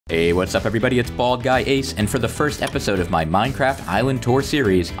Hey, what's up everybody, it's BaldGuyAce, and for the first episode of my Minecraft Island Tour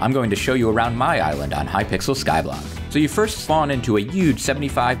series, I'm going to show you around my island on Hypixel Skyblock. So you first spawn into a huge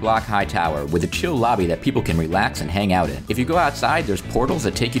 75 block high tower with a chill lobby that people can relax and hang out in. If you go outside, there's portals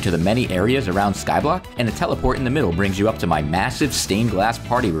that take you to the many areas around Skyblock, and a teleport in the middle brings you up to my massive stained glass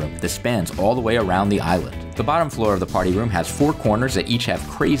party room that spans all the way around the island. The bottom floor of the party room has 4 corners that each have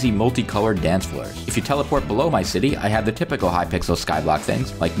crazy multicolored dance floors. If you teleport below my city, I have the typical Hypixel Skyblock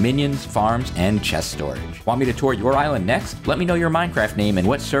things like minions, farms, and chest storage. Want me to tour your island next? Let me know your Minecraft name and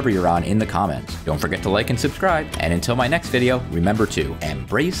what server you're on in the comments. Don't forget to like and subscribe, and until my next video, remember to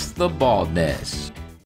embrace the baldness.